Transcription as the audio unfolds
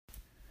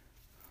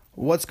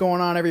What's going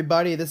on,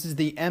 everybody? This is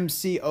the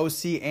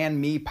MCOC and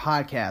Me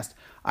podcast.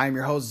 I'm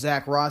your host,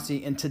 Zach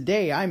Rossi, and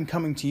today I'm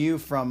coming to you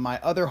from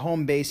my other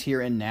home base here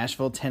in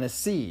Nashville,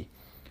 Tennessee.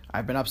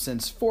 I've been up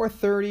since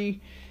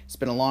 4:30. It's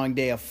been a long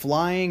day of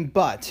flying,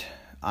 but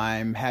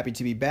I'm happy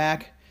to be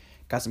back.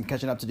 Got some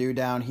catching up to do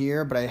down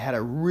here, but I had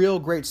a real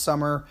great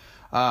summer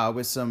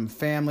with some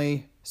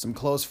family, some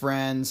close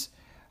friends.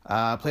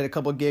 Played a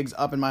couple gigs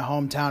up in my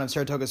hometown of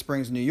Saratoga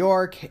Springs, New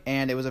York,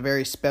 and it was a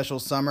very special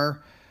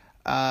summer,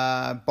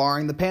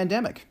 barring the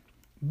pandemic.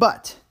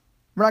 But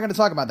we're not going to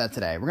talk about that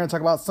today. We're going to talk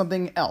about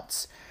something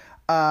else.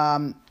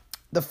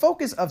 The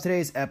focus of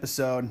today's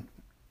episode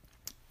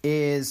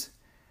is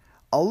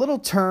a little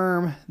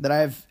term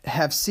that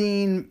have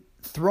seen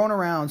thrown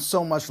around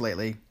so much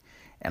lately,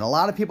 and a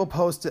lot of people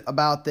post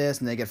about this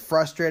and they get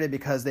frustrated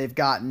because they've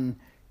gotten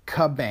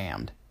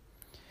Kabam'D.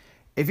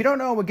 If you don't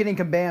know what getting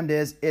Kabam'D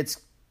is,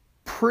 it's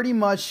pretty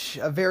much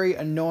a very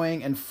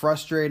annoying and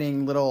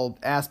frustrating little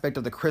aspect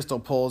of the crystal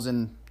pulls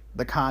in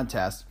the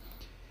contest.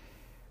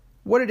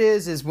 What it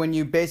is when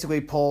you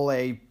basically pull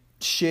a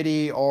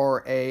shitty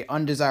or a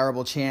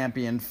undesirable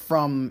champion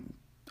from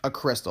a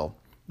crystal.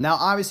 Now,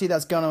 obviously,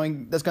 that's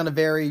going to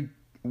vary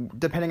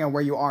depending on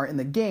where you are in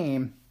the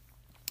game,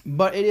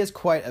 but it is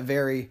quite a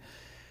very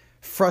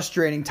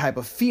frustrating type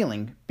of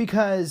feeling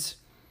because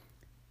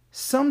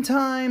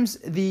sometimes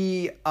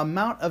the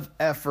amount of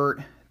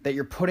effort that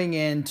you're putting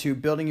into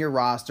building your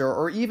roster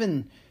or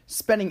even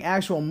spending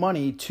actual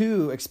money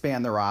to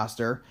expand the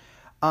roster,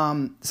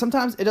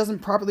 sometimes it doesn't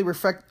properly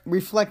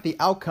reflect the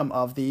outcome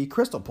of the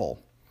crystal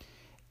pull.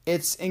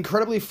 It's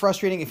incredibly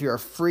frustrating if you're a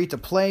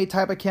free-to-play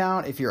type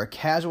account, if you're a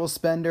casual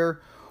spender,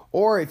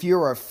 or if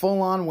you're a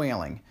full-on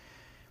whaling.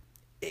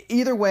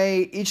 Either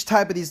way, each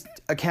type of these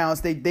accounts,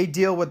 they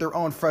deal with their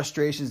own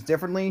frustrations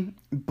differently,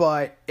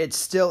 but it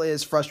still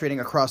is frustrating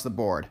across the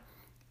board.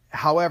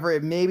 However,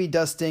 it maybe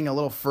does sting a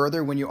little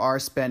further when you are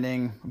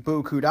spending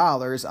buku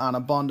dollars on a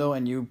bundle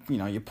and you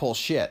pull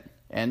shit.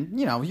 And,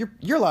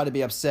 you're allowed to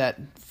be upset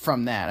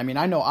from that. I mean,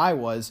 I know I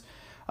was.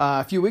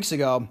 A few weeks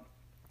ago,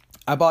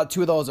 I bought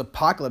 2 of those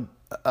Apocalypse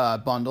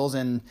bundles,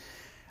 and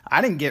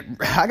I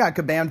got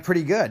Kabam'd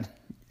pretty good.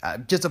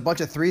 Just a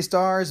bunch of 3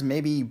 stars,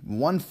 maybe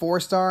 1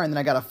 4-star, and then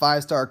I got a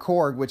 5-star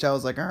Korg, which I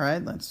was like, all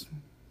right, that's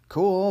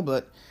cool,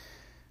 but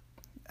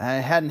I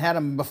hadn't had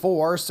them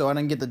before, so I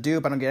didn't get the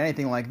dupe. I don't get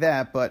anything like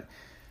that, but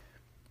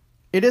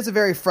it is a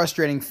very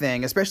frustrating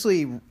thing,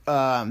 especially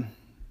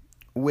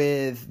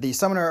with the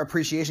Summoner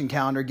Appreciation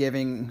Calendar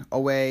giving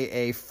away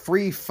a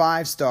free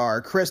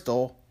 5-star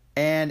crystal.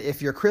 And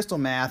if your crystal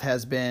math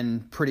has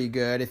been pretty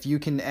good, if you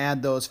can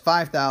add those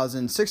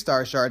 5,000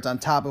 6-star shards on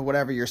top of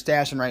whatever you're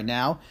stashing right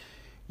now,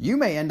 you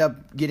may end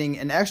up getting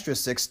an extra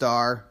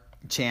 6-star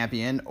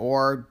champion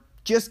or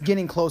just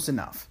getting close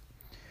enough.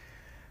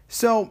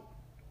 So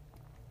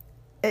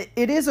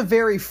it is a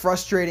very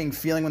frustrating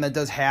feeling when that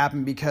does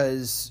happen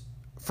because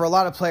for a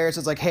lot of players,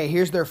 it's like, hey,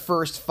 here's their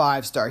first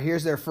 5-star,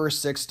 here's their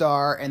first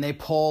 6-star, and they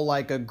pull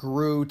like a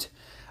Groot,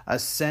 a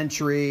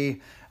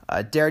Sentry,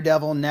 a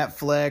Daredevil,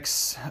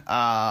 Netflix,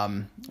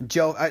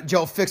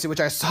 Joe Fixit, which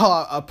I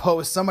saw a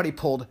post, somebody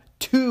pulled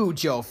 2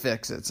 Joe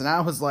Fixits, and I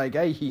was like,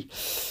 hey,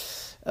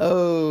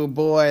 oh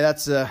boy,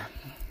 that's a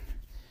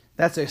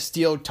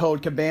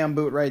steel-toed Kabam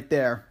boot right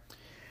there.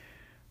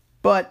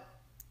 But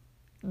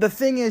the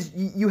thing is,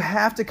 you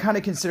have to kind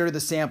of consider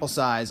the sample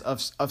size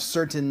of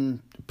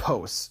certain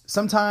posts.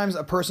 Sometimes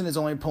a person is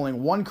only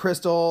pulling 1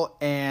 crystal,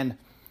 and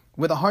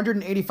with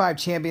 185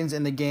 champions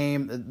in the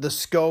game, the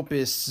scope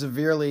is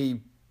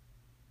severely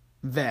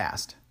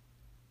vast.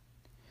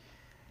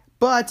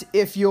 But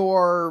if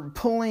you're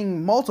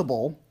pulling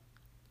multiple,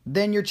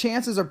 then your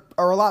chances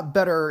are a lot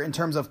better in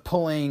terms of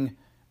pulling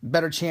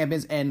better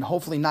champions and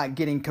hopefully not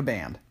getting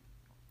Kabam'd.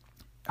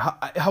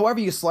 However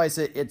you slice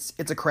it, it's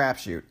a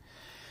crapshoot.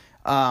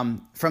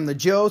 From the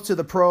Joes to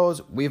the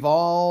pros, we've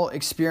all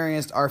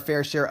experienced our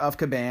fair share of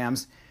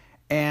Kabam's,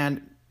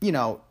 and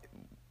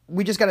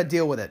we just got to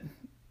deal with it.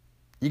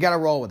 You got to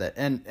roll with it,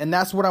 and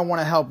that's what I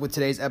want to help with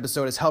today's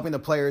episode, is helping the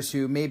players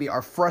who maybe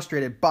are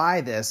frustrated by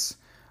this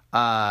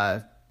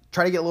try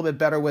to get a little bit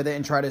better with it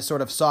and try to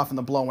sort of soften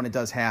the blow when it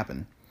does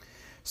happen.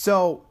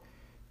 So,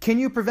 can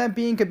you prevent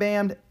being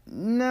Kabam'd?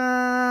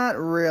 Not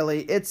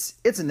really. It's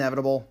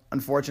inevitable,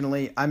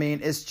 unfortunately. I mean,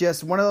 it's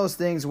just one of those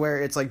things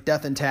where it's like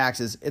death and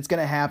taxes. It's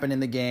going to happen in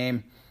the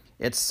game.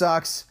 It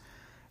sucks,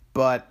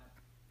 but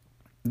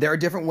there are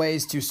different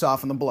ways to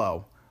soften the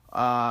blow.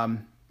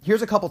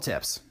 Here's a couple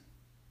tips.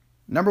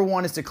 Number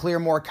 1 is to clear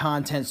more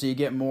content so you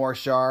get more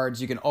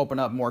shards. You can open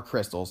up more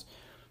crystals.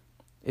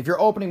 If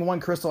you're opening 1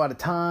 crystal at a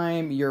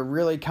time, you're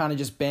really kind of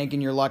just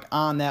banking your luck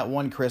on that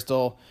 1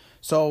 crystal.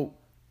 So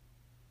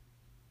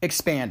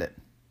expand it.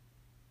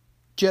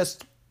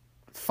 Just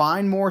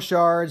find more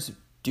shards,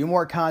 do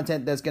more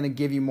content that's going to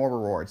give you more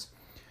rewards.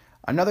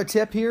 Another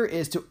tip here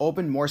is to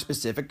open more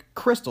specific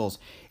crystals.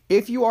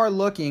 If you are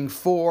looking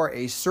for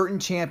a certain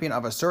champion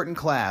of a certain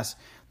class,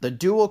 the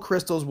dual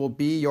crystals will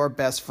be your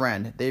best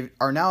friend. They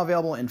are now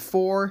available in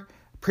 4.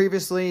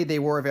 Previously, they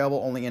were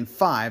available only in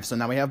 5, so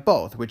now we have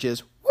both, which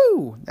is woo!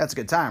 Woo! That's a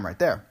good time right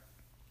there.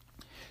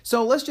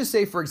 So let's just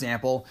say, for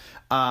example,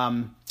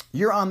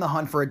 you're on the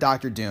hunt for a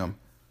Dr. Doom.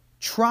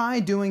 Try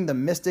doing the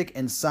Mystic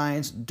and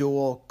Science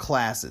dual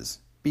classes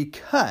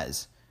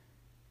because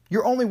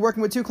you're only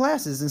working with 2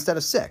 classes instead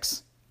of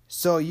 6.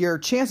 So your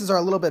chances are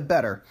a little bit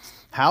better.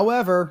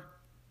 However,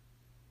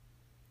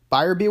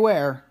 buyer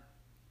beware,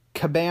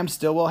 Kabam'D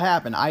still will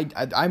happen.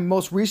 I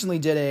most recently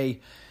did a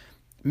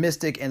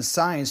Mystic and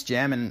Science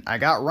gem and I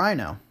got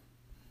Rhino.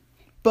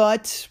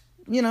 But,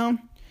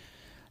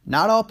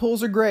 not all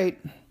pulls are great.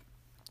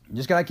 You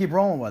just got to keep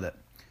rolling with it.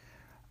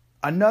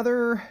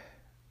 Another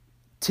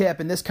tip,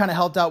 and this kind of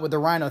helped out with the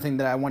Rhino thing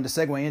that I wanted to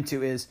segue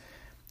into, is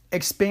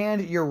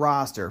expand your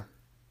roster.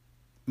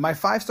 My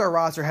 5-star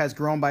roster has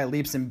grown by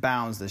leaps and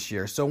bounds this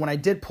year. So when I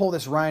did pull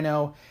this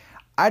Rhino,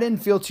 I didn't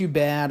feel too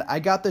bad. I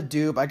got the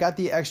dupe. I got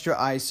the extra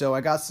ISO.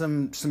 I got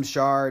some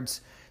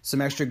shards,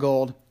 some extra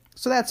gold.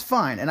 So that's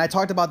fine. And I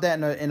talked about that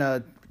in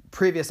a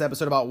previous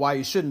episode about why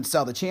you shouldn't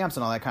sell the champs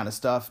and all that kind of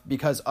stuff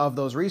because of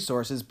those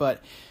resources.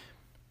 But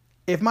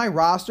if my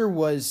roster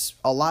was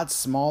a lot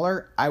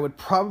smaller, I would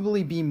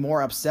probably be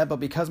more upset. But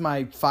because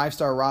my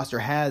 5-star roster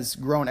has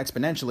grown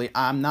exponentially,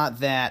 I'm not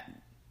that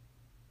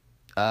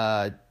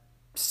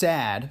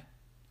sad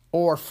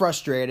or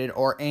frustrated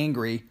or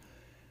angry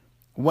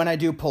when I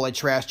do pull a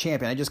trash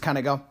champion. I just kind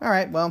of go, all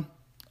right, well,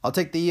 I'll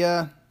take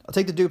the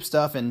dupe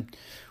stuff and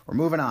we're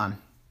moving on.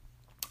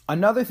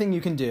 Another thing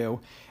you can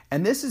do,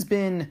 and this is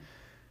really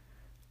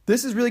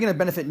going to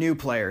benefit new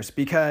players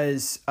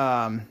because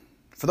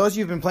for those of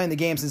you who've been playing the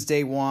game since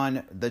day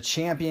one, the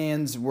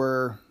champions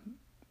were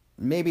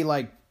maybe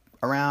like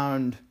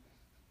around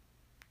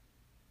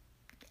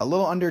a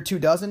little under 2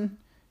 dozen.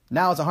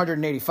 Now it's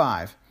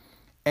 185.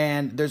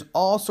 And there's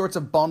all sorts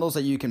of bundles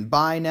that you can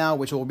buy now,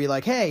 which will be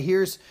like, hey,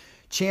 here's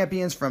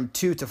champions from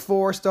 2 to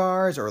 4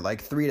 stars or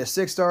like 3 to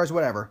 6 stars,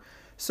 whatever.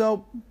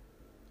 So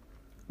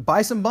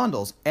buy some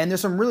bundles. And there's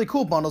some really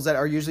cool bundles that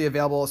are usually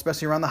available,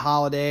 especially around the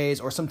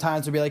holidays, or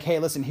sometimes it'll be like, hey,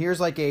 listen, here's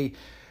like a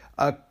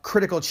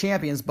critical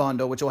champions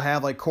bundle, which will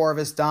have like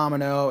Corvus,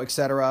 Domino,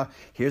 etc.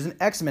 Here's an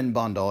X-Men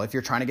bundle if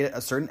you're trying to get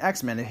a certain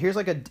X-Men. And here's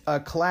like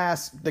a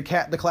class, the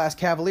class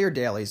Cavalier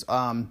dailies,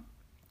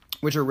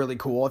 which are really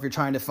cool if you're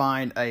trying to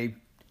find a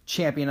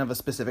champion of a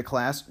specific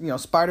class,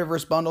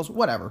 Spider-Verse bundles,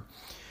 whatever.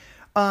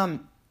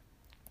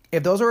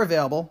 If those are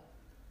available,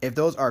 if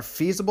those are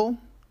feasible,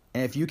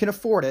 and if you can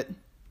afford it,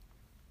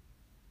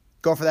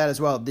 go for that as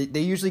well.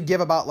 They usually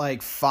give about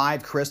like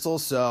 5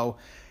 crystals, so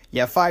you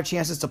have 5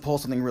 chances to pull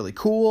something really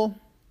cool,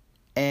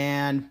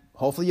 and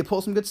hopefully you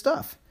pull some good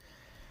stuff.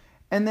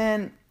 And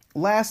then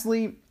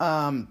lastly,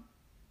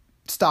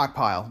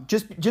 stockpile.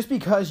 Just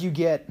because you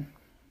get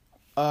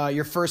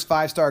your first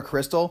 5-star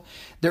crystal,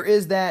 there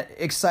is that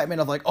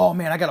excitement of like, oh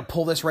man, I got to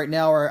pull this right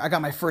now, or I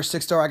got my first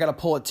 6-star, I got to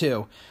pull it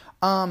too.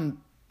 You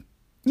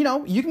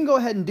can go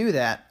ahead and do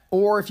that.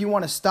 Or if you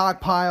want to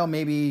stockpile,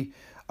 maybe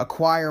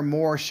acquire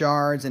more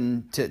shards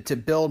and to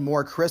build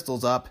more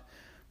crystals up,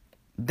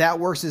 that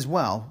works as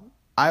well.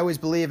 I always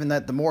believe in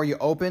that the more you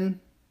open,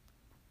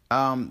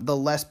 the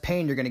less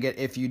pain you're going to get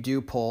if you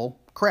do pull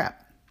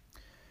crap.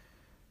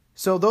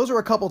 So those are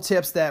a couple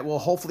tips that will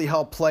hopefully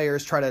help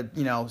players try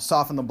to,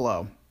 soften the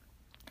blow.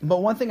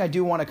 But one thing I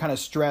do want to kind of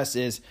stress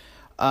is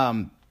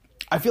I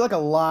feel like a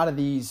lot of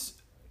these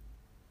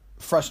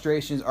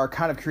frustrations are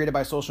kind of created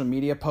by social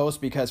media posts,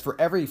 because for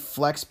every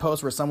flex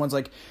post where someone's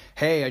like,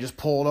 hey, I just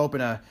pulled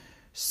open a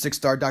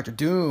 6-star Dr.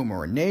 Doom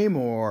or a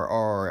Namor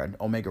or an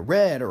Omega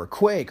Red or a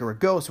Quake or a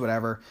Ghost,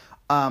 whatever,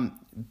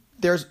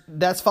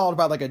 that's followed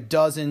by like a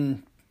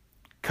dozen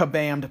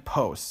Kabam'D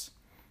posts.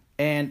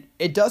 And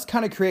it does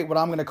kind of create what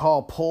I'm going to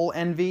call pull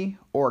envy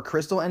or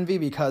crystal envy,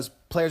 because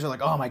players are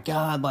like, oh my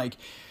God, like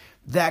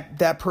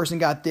that person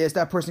got this,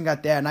 that person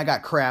got that, and I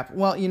got crap.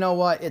 Well, you know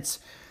what? It's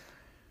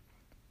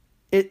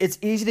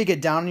easy to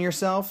get down on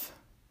yourself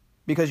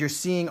because you're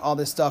seeing all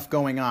this stuff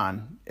going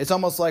on. It's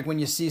almost like when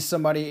you see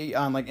somebody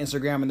on like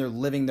Instagram and they're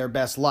living their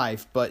best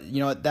life, but you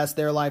know what? That's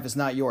their life. It's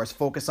not yours.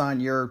 Focus on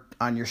your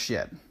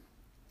shit.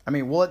 I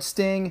mean, will it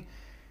sting?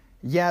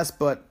 Yes,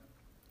 but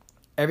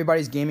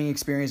everybody's gaming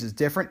experience is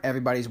different.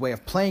 Everybody's way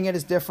of playing it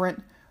is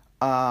different.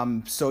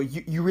 So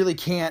you really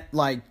can't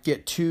like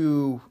get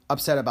too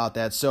upset about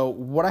that. So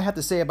what I have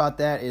to say about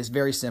that is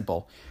very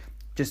simple.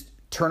 Just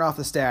turn off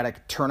the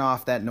static, turn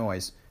off that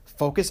noise.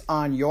 Focus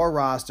on your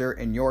roster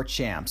and your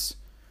champs.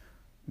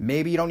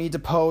 Maybe you don't need to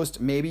post.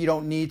 Maybe you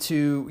don't need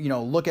to,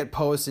 look at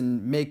posts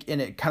and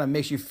it kind of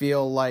makes you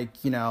feel like,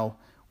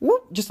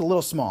 just a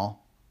little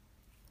small.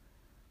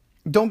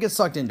 Don't get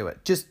sucked into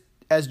it. Just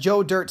as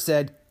Joe Dirt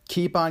said,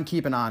 keep on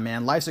keeping on,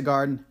 man. Life's a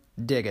garden.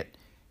 Dig it.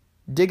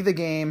 Dig the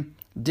game.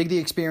 Dig the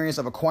experience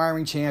of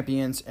acquiring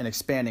champions and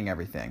expanding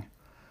everything.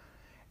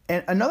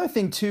 And another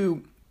thing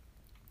too,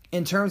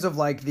 in terms of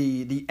like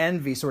the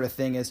envy sort of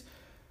thing, is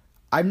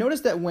I've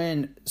noticed that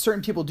when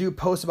certain people do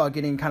post about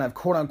getting kind of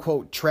quote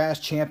unquote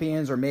trash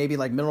champions or maybe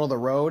like middle of the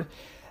road,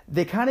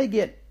 they kind of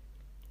get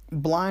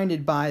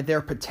blinded by their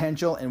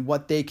potential and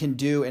what they can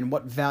do and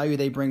what value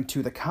they bring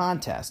to the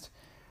contest.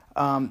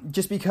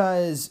 Just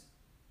because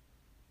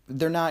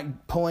they're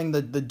not pulling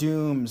the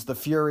Dooms, the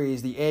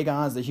Furies, the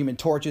Agons, the Human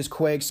Torches,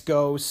 Quakes,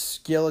 Ghosts,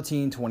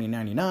 Guillotine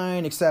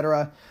 2099,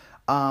 etc.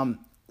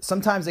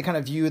 Sometimes they kind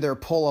of view their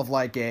pull of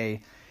like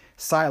a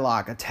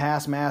Psylocke, a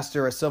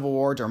Taskmaster, a Civil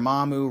War,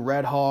 Dormammu,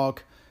 Red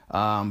Hulk,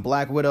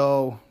 Black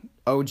Widow,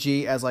 OG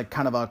as like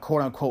kind of a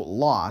quote-unquote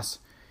loss.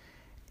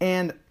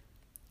 And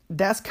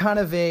that's kind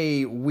of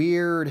a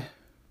weird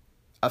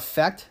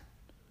effect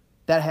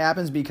that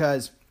happens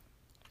because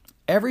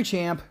every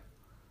champ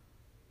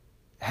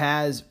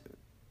has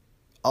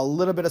a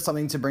little bit of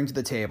something to bring to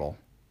the table.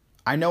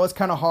 I know it's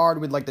kind of hard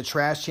with like the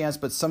trash champs,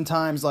 but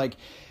sometimes like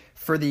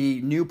for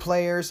the new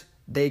players,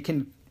 they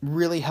can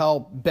really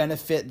help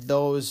benefit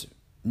those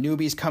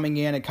newbies coming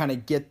in and kind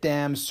of get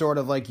them sort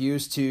of like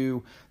used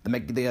to the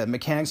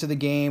mechanics of the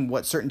game,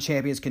 what certain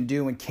champions can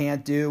do and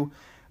can't do.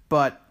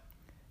 But,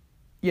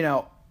 you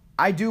know,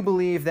 I do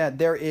believe that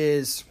there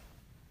is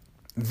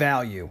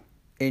value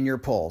in your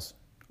pulls,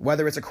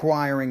 whether it's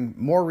acquiring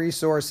more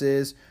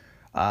resources,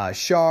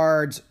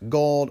 shards,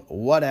 gold,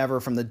 whatever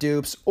from the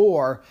dupes,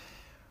 or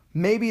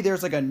maybe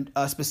there's like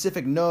a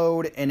specific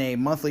node in a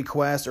monthly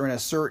quest or in a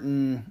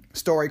certain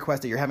story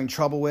quest that you're having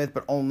trouble with,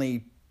 but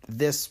only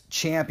this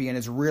champion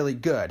is really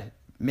good.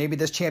 Maybe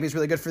this champion is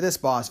really good for this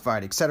boss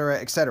fight, etc.,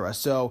 etc.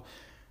 So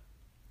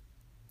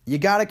you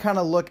got to kind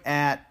of look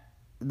at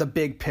the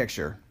big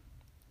picture.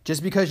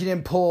 Just because you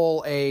didn't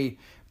pull a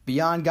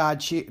Beyond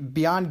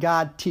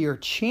God tier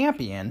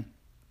champion,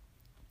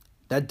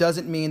 that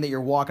doesn't mean that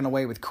you're walking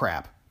away with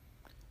crap.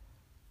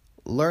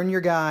 Learn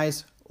your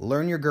guys,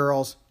 learn your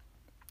girls,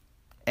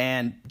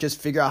 and just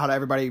figure out how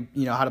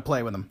to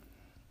play with them.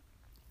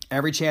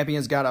 Every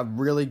champion's got a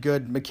really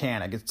good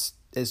mechanic. That's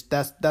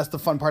the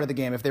fun part of the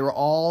game. If they were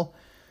all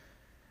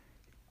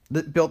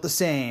built the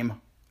same,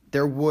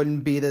 there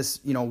wouldn't be this,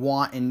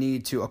 want and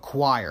need to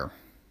acquire.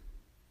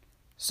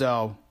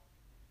 So,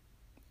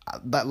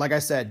 like I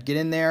said, get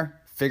in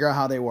there, figure out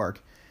how they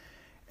work.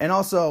 And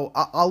also,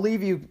 I'll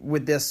leave you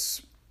with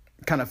this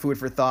kind of food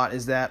for thought,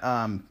 is that,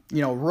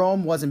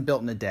 Rome wasn't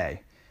built in a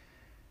day.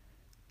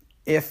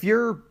 If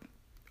you're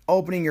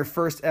opening your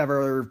first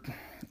ever,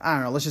 I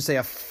don't know, let's just say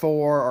a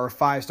 4 or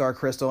 5-star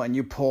crystal and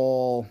you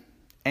pull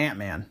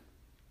Ant-Man.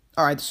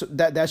 All right, so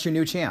that's your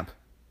new champ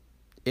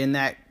in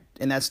that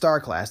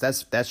star class.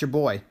 That's your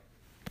boy.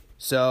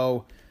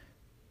 So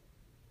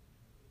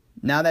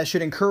now that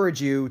should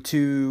encourage you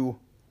to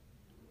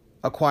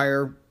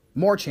acquire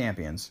more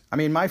champions. I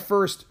mean, my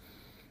first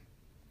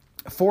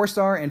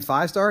 4-star and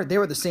 5-star, they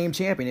were the same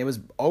champion. It was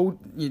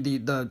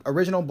the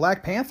original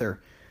Black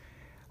Panther.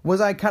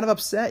 Was I kind of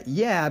upset?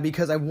 Yeah,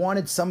 because I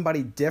wanted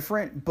somebody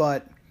different,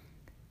 but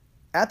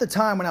at the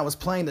time when I was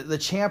playing the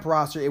champ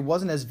roster, it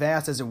wasn't as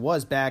vast as it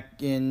was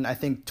back in, I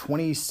think,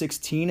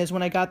 2016 is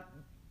when I got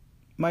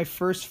my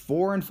first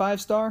 4 and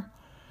 5-star.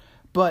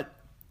 But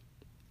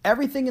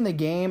everything in the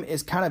game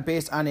is kind of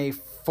based on a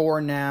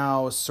for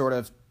now sort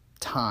of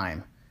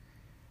time.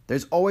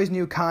 There's always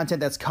new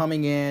content that's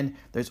coming in.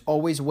 There's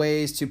always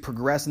ways to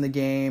progress in the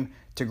game,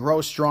 to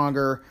grow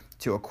stronger,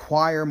 to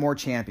acquire more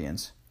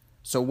champions.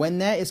 So when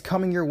that is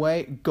coming your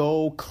way,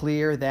 go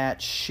clear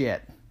that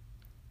shit.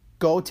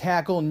 Go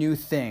tackle new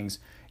things.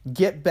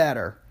 Get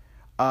better.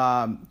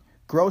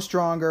 Grow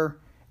stronger.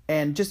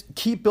 And just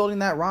keep building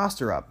that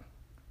roster up.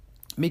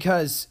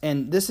 Because,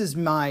 and this is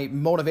my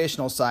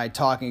motivational side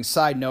talking.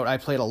 Side note, I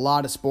played a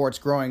lot of sports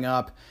growing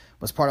up.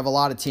 Was part of a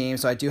lot of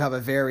teams. So I do have a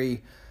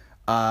very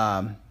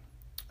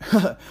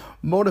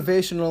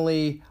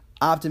motivationally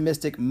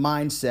optimistic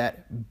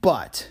mindset.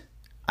 But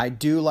I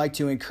do like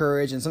to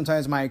encourage, and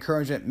sometimes my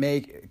encouragement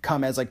may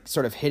come as like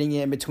sort of hitting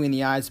you in between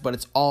the eyes, but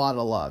it's all out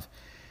of love.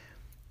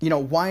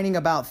 Whining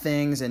about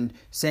things and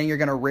saying you're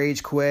going to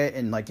rage quit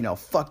and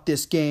fuck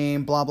this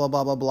game, blah, blah,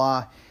 blah, blah,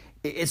 blah.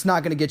 It's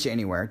not going to get you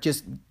anywhere.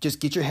 Just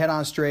get your head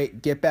on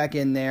straight, get back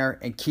in there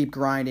and keep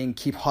grinding,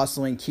 keep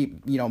hustling,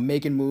 keep,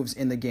 making moves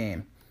in the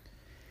game.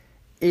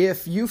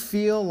 If you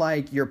feel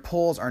like your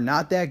pulls are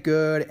not that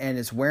good and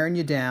it's wearing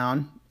you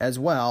down as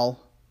well,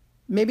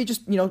 maybe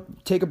just,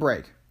 take a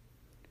break.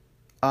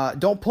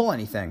 Don't pull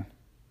anything.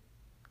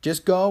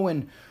 Just go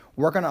and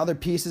work on other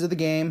pieces of the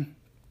game,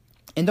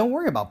 and don't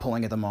worry about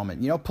pulling at the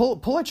moment.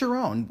 Pull at your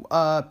own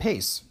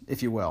pace,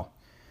 if you will.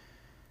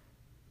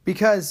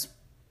 Because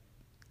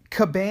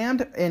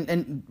Kabam'D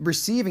and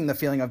receiving the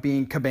feeling of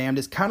being Kabam'D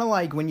is kind of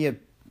like when you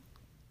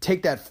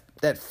take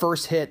that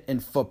first hit in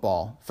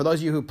football. For those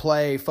of you who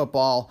play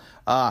football,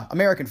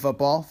 American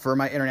football, for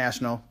my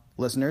international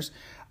listeners,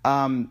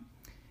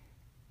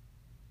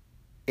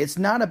 it's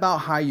not about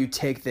how you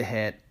take the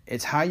hit.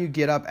 It's how you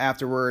get up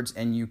afterwards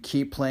and you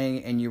keep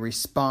playing and you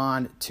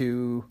respond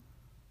to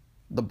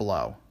the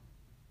blow.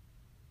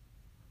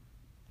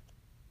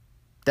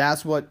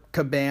 That's what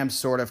Kabam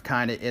sort of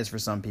kind of is for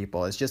some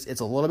people. It's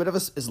a little bit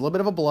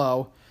of a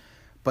blow,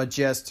 but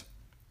just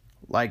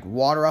like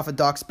water off a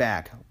duck's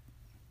back.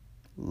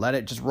 Let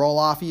it just roll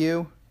off of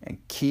you and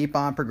keep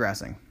on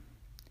progressing.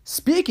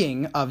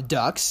 Speaking of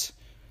ducks,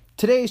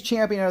 today's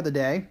champion of the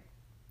day,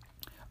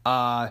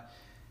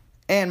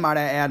 and might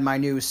I add my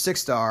new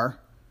 6-star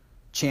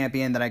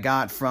champion that I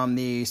got from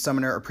the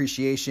Summoner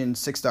Appreciation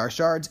 6-star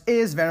shards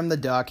is Venom the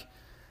Duck.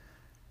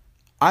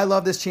 I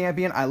love this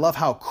champion. I love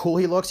how cool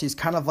he looks. He's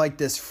kind of like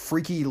this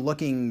freaky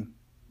looking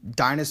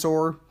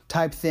dinosaur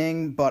type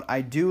thing, but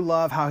I do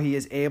love how he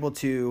is able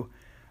to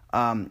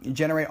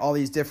generate all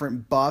these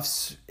different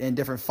buffs in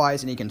different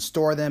fights, and he can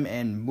store them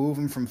and move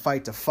them from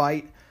fight to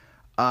fight.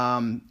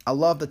 I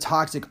love the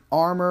toxic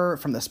armor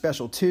from the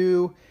special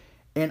 2,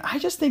 and I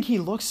just think he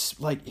looks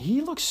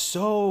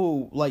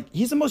so like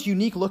he's the most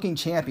unique looking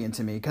champion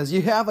to me, because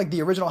you have like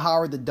the original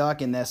Howard the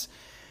Duck in this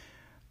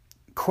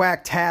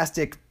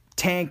quacktastic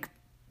tank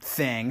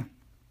thing,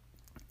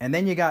 and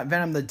then you got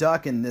Venom the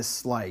Duck in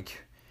this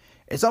like,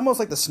 it's almost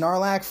like the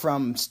Snarlack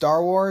from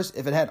Star Wars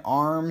if it had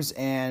arms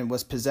and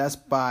was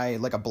possessed by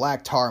like a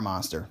black tar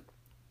monster.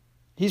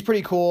 He's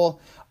pretty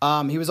cool.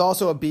 He was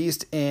also a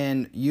beast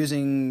in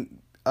using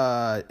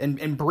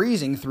and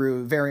breezing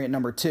through variant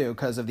number 2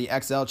 because of the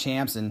XL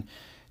champs, and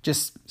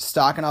just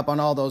stocking up on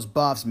all those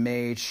buffs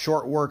made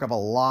short work of a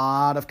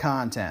lot of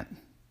content,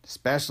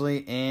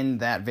 especially in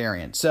that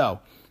variant. So,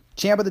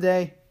 champ of the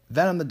day,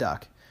 Venom the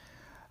Duck.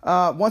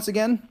 Once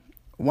again,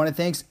 want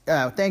to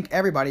thank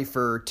everybody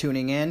for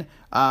tuning in.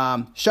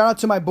 Shout out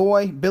to my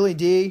boy, Billy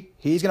D.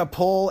 He's going to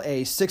pull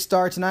a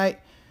 6-star tonight.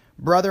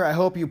 Brother, I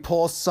hope you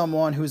pull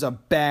someone who's a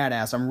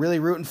badass. I'm really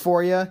rooting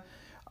for you.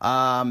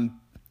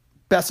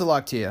 Best of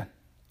luck to you.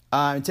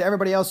 And to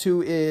everybody else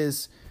who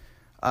is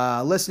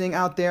listening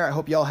out there, I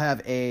hope y'all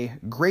have a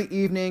great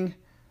evening.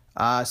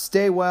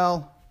 Stay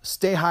well,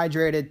 stay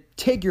hydrated,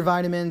 take your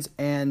vitamins,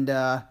 and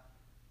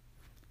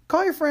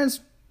call your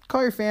friends,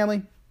 call your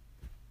family,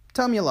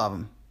 tell them you love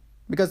them.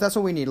 Because that's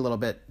what we need a little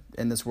bit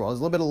in this world. Is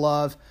a little bit of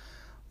love, a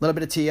little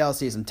bit of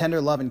TLC, some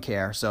tender love and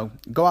care. So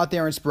go out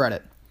there and spread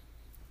it.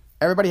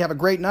 Everybody have a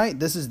great night.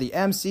 This is the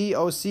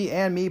MCOC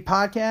and Me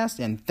podcast,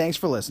 and thanks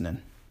for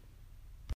listening.